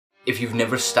If you've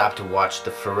never stopped to watch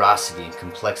the ferocity and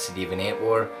complexity of an ant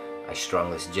war, I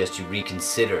strongly suggest you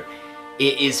reconsider.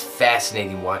 It is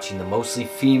fascinating watching the mostly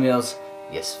females,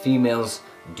 yes females,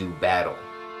 do battle.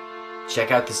 Check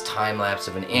out this time lapse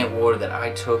of an ant war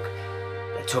that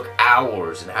took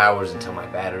hours and hours until my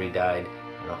battery died,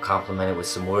 and I'll complement it with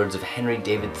some words of Henry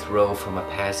David Thoreau from a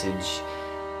passage,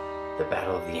 The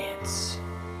Battle of the Ants.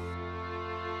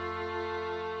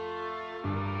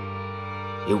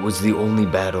 It was the only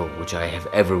battle which I have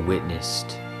ever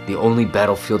witnessed, the only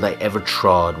battlefield I ever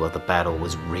trod while the battle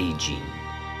was raging,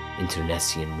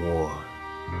 internecine war.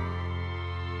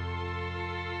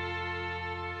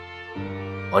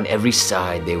 On every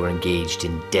side they were engaged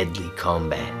in deadly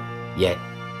combat, yet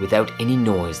without any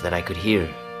noise that I could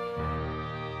hear.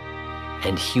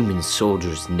 And human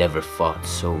soldiers never fought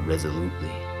so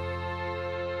resolutely.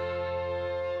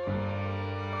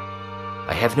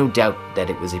 I have no doubt that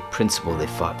it was a principle they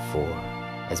fought for,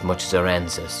 as much as our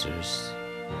ancestors,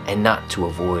 and not to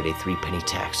avoid a 3-penny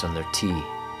tax on their tea.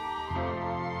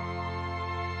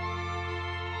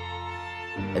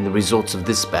 And the results of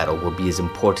this battle will be as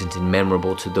important and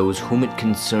memorable to those whom it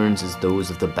concerns as those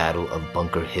of the Battle of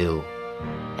Bunker Hill,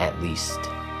 at least.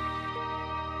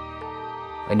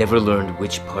 I never learned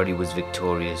which party was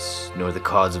victorious, nor the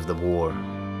cause of the war,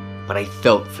 but I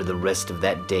felt for the rest of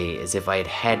that day as if I had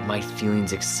had my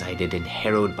feelings excited and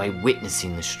harrowed by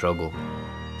witnessing the struggle,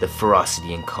 the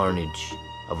ferocity and carnage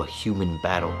of a human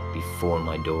battle before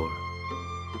my door.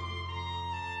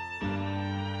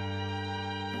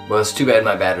 Well, it's too bad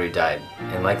my battery died,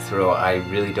 and like Thoreau, I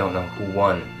really don't know who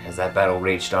won, as that battle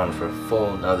raged on for a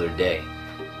full another day.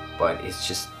 But it's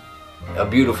just a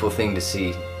beautiful thing to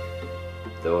see,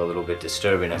 though a little bit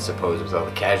disturbing, I suppose, with all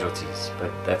the casualties,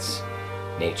 but that's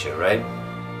nature, right?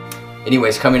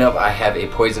 Anyways, coming up, I have a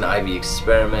poison ivy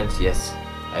experiment. Yes,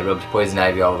 I rubbed poison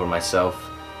ivy all over myself,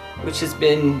 which has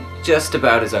been just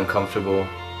about as uncomfortable,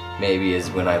 maybe, as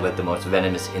when I let the most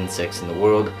venomous insects in the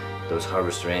world, those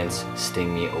harvester ants,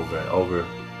 sting me over and over.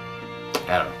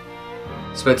 I don't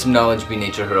know. Spread some knowledge, be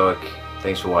nature heroic.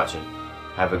 Thanks for watching.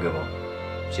 Have a good one.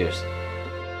 Cheers.